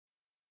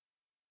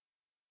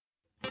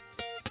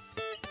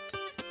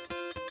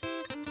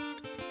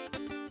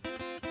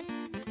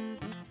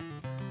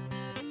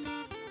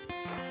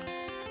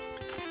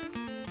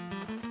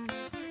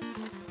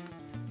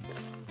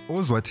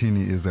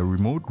Ozwathini is a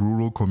remote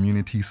rural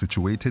community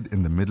situated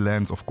in the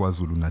midlands of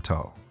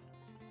KwaZulu-Natal.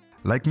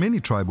 Like many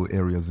tribal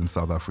areas in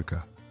South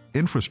Africa,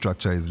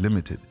 infrastructure is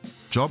limited,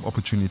 job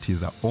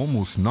opportunities are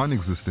almost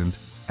non-existent,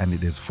 and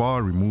it is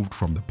far removed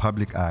from the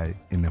public eye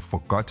in a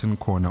forgotten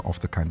corner of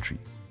the country.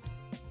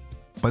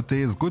 But there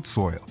is good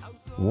soil,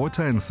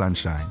 water and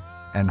sunshine,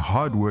 and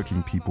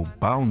hard-working people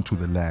bound to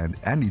the land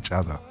and each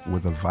other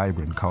with a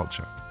vibrant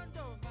culture.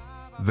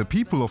 The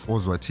people of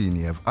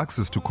Ozwathini have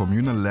access to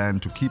communal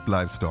land to keep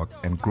livestock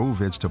and grow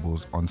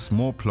vegetables on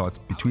small plots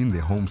between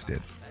their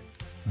homesteads.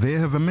 They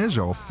have a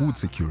measure of food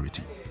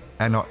security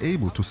and are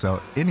able to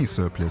sell any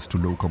surplus to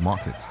local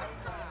markets.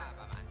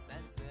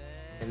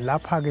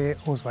 Lapha ke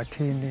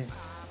Ozwathini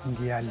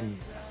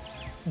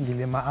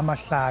ngilima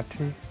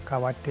amahlathi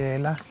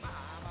kawatela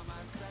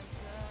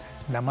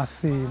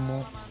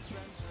namasimu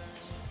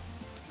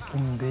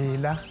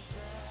ummbila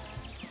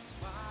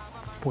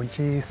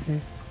bhontshisi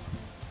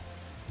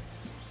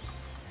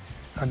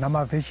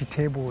nama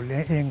vegetable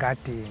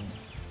engadini,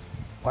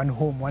 one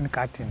home one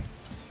garden.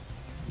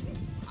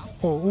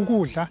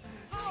 Ukudla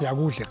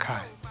siyakudla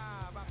ekhaya,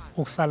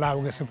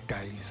 ukusalayo ke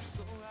sikudayisa.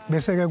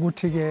 Bese ke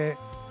kuthi ke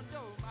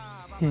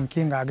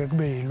inkinga ke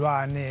kube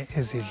yilwane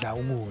ezidla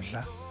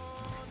ukudla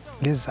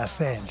lezi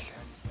zasendle.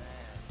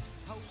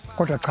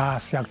 Kodwa cha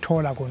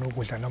siyakuthola kona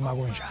ukudla noma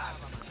kunjalo.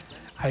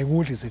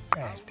 Ayikudli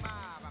ziqede.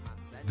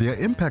 Their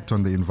impact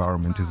on the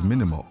environment is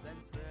minimal.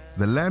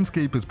 The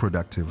landscape is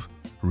productive,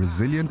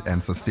 resilient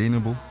and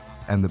sustainable,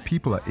 and the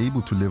people are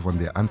able to live on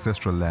their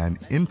ancestral land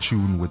in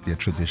tune with their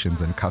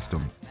traditions and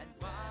customs.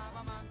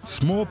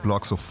 Small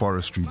blocks of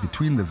forestry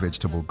between the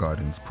vegetable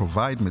gardens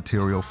provide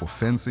material for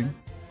fencing,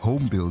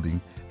 home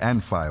building,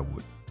 and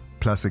firewood,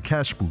 plus a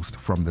cash boost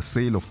from the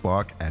sale of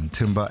bark and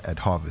timber at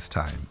harvest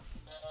time.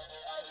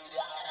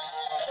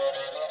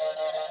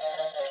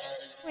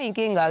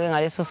 Inkinga ke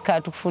ngaleso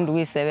sikhathi ukufunda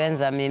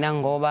ukuyisebenza mina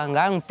ngoba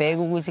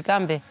ngangibheka ukuthi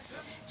kambe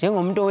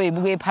njengomuntu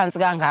oyibuke phansi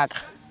kangaka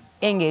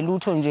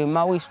engelutho nje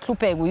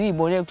mawihlupheka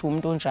uyibone ukuthi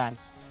umuntu onjani.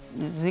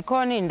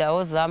 Zikhona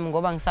indawo zami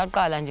ngoba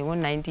ngisaqala nje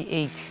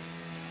ngo98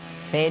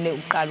 vele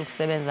uqala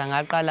ukusebenza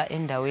ngaqala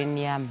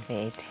endaweni yami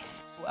vele.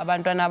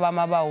 Abantwana bami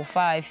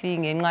abawu5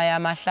 ngenxa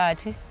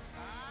yamahlathi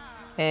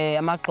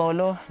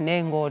amaqolo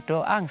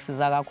nengodo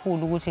angisiza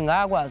kakhulu ukuthi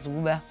ngakwazi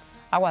ukuba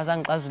akwazi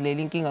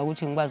angixazulela inkinga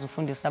ukuthi ngikwazi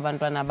ukufundisa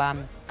abantwana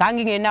bami.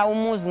 Ngangingenawo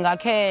umuzi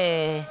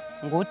ngakhe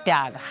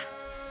ngodaka.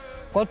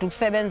 Kodwa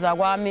ukusebenza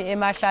kwami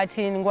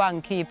emahlathini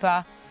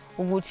kwangikhipha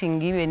ukuthi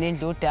ngibe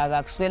nendlu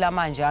yodaka kusukela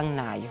manje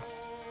anginayo.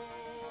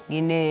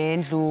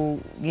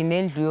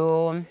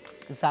 Nginendlu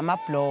zama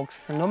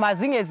blocks noma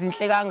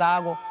zingezinhle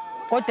kangako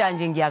kodwa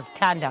nje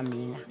ngiyazithanda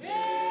mina.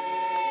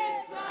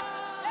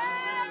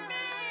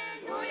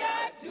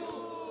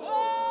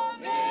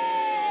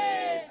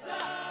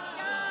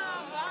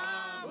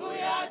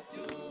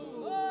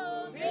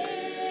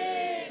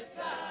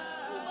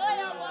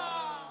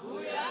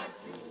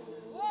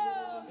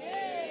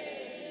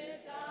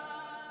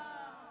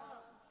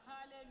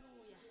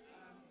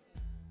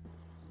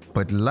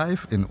 But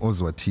life in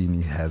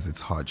Ozwathini has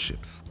its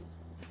hardships.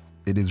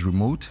 It is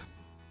remote,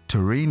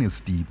 terrain is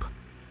steep,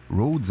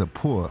 roads are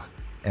poor,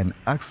 and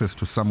access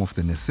to some of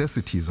the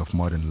necessities of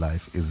modern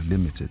life is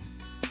limited.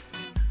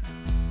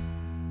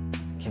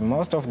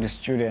 Most of the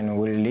students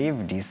will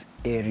leave this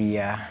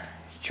area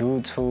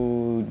due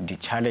to the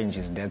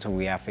challenges that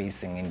we are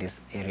facing in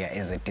this area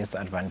as a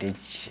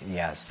disadvantaged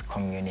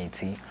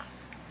community.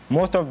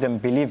 Most of them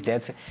believe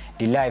that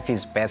the life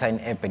is better in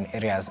urban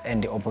areas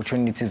and the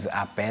opportunities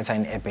are better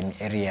in urban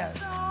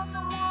areas.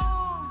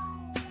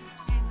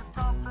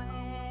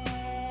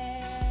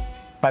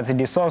 But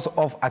the source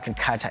of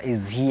agriculture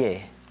is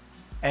here.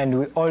 And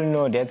we all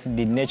know that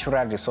the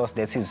natural resource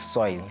that is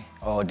soil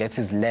or that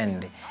is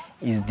land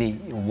is the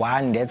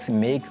one that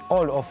makes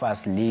all of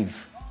us live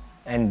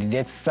and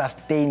that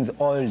sustains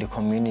all the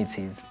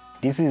communities.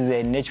 This is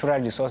a natural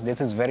resource that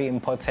is very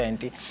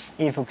important.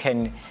 If we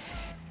can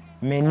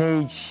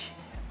manage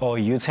or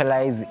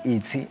utilize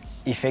it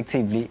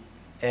effectively,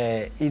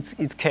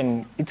 it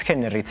can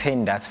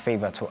retain that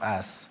favor to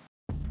us.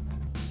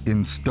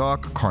 In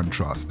stark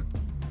contrast,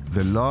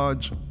 the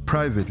large,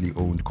 privately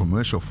owned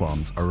commercial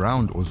farms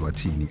around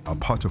Ozwathini are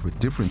part of a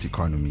different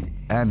economy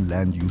and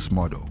land use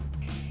model.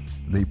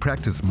 They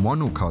practice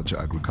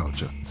monoculture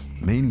agriculture,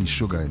 mainly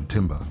sugar and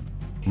timber,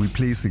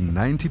 replacing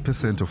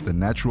 90% of the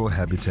natural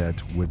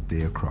habitat with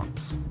their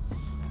crops.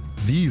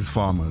 These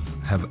farmers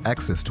have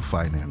access to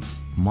finance,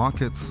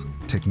 markets,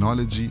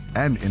 technology,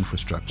 and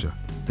infrastructure,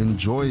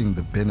 enjoying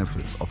the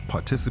benefits of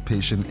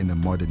participation in a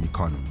modern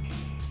economy.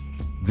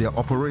 Their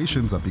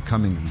operations are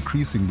becoming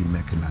increasingly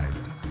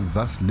mechanized,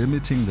 thus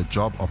limiting the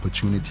job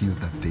opportunities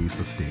that they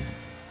sustain.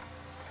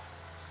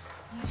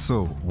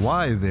 So,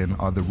 why then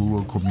are the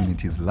rural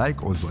communities like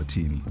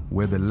Ozwathini,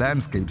 where the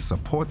landscape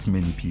supports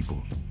many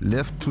people,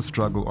 left to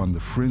struggle on the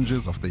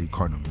fringes of the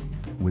economy,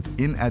 with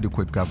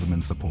inadequate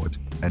government support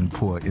and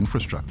poor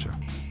infrastructure?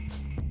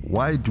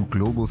 Why do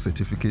global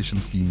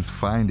certification schemes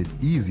find it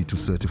easy to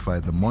certify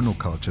the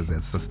monocultures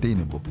as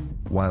sustainable,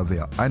 while they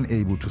are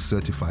unable to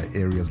certify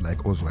areas like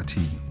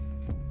Ozwathini?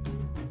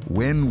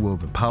 When will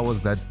the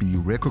powers that be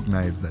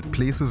recognize that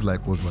places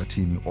like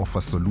Ozwathini offer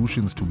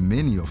solutions to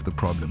many of the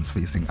problems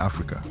facing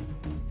Africa?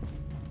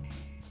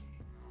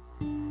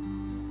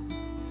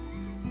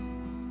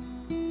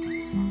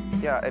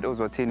 Yeah, at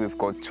Ozwathini we've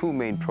got two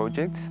main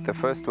projects. The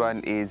first one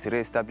is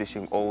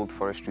re-establishing old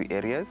forestry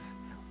areas.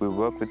 We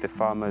work with the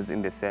farmers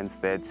in the sense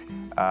that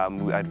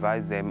we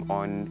advise them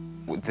on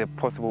the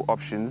possible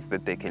options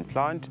that they can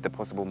plant, the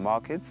possible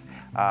markets,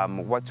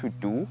 what to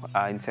do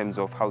in terms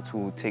of how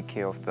to take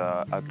care of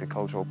the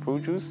agricultural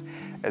produce,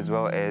 as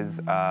well as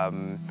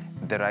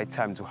the right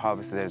time to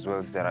harvest it, as well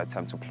as the right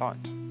time to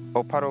plant.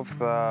 Well, part of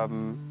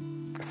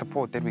the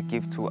support that we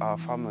give to our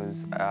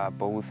farmers,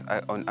 both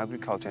on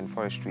agriculture and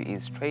forestry,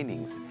 is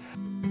trainings.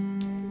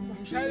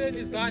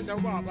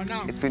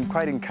 It's been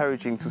quite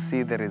encouraging to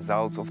see the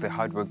results of the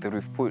hard work that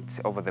we've put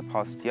over the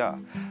past year.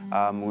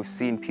 We've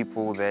seen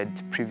people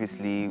that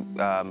previously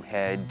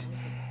had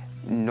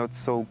not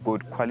so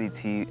good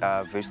quality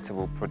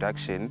vegetable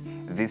production.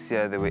 This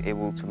year they were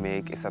able to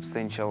make a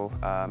substantial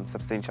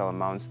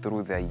amounts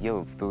through their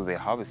yields, through their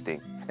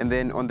harvesting. And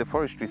then on the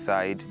forestry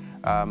side,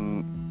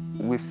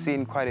 we've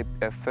seen quite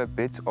a fair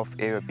bit of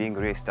area being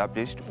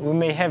re-established. We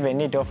may have a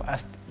need of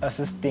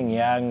assisting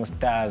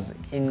youngsters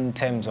in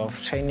terms of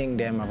training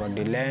them about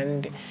the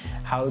land,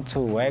 how to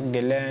work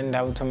the land,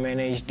 how to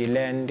manage the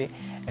land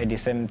at the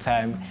same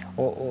time,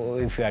 or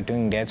if we are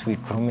doing that, we're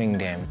grooming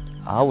them.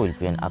 I will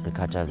be in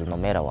agriculture no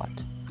matter what,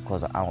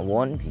 because I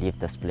won't leave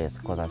this place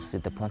because I see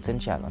the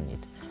potential on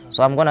it.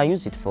 So I'm going to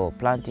use it for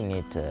planting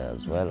it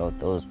as well, or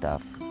those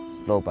stuff,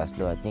 slow by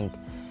slow. I think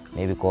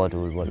maybe God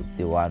will be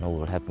the one who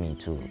will help me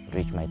to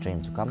reach my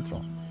dream to come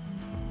through.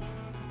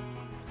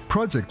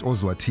 Project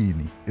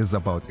Ozwathini is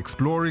about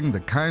exploring the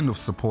kind of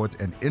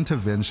support and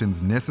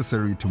interventions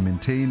necessary to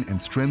maintain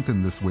and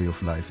strengthen this way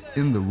of life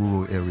in the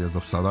rural areas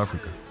of South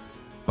Africa,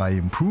 by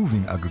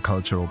improving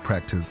agricultural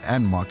practice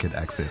and market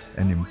access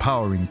and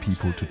empowering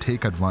people to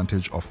take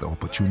advantage of the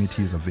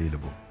opportunities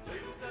available.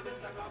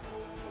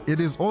 It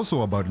is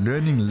also about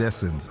learning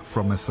lessons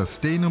from a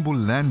sustainable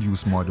land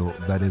use model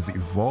that has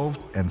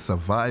evolved and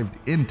survived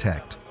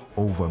intact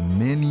over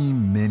many,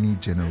 many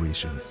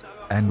generations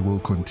and will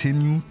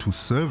continue to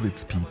serve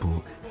its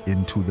people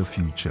into the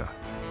future.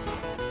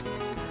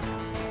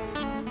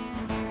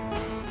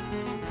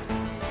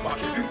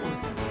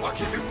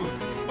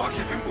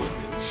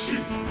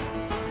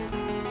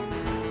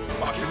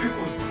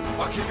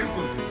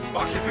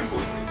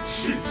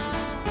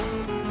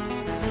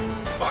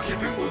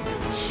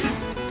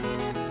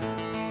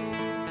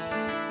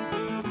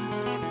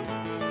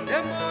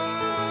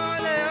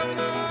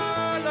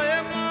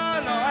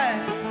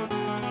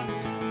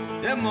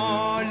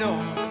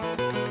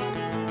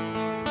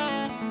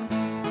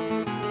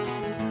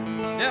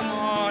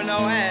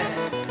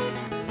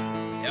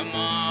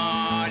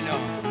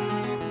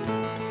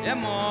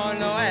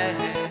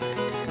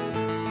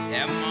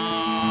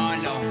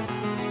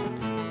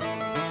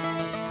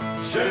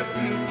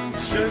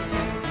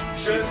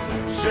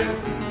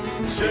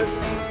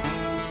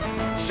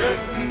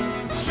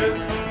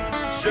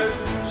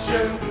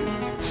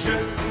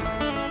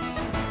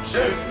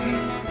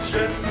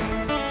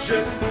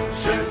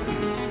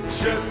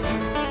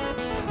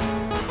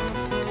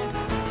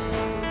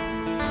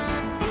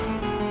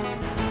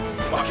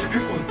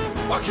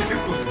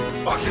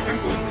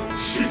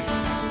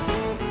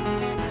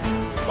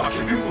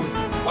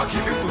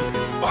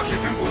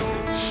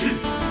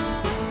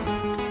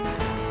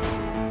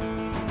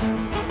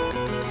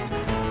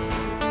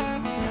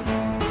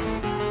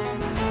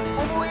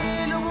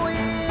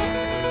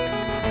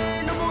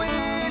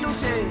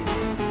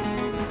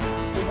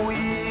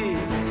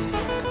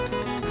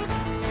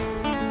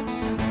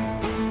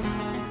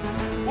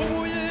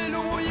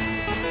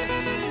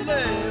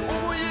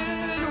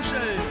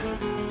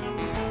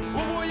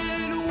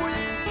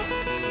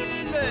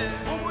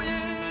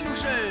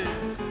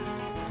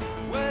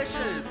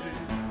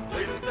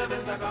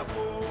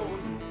 Acabou.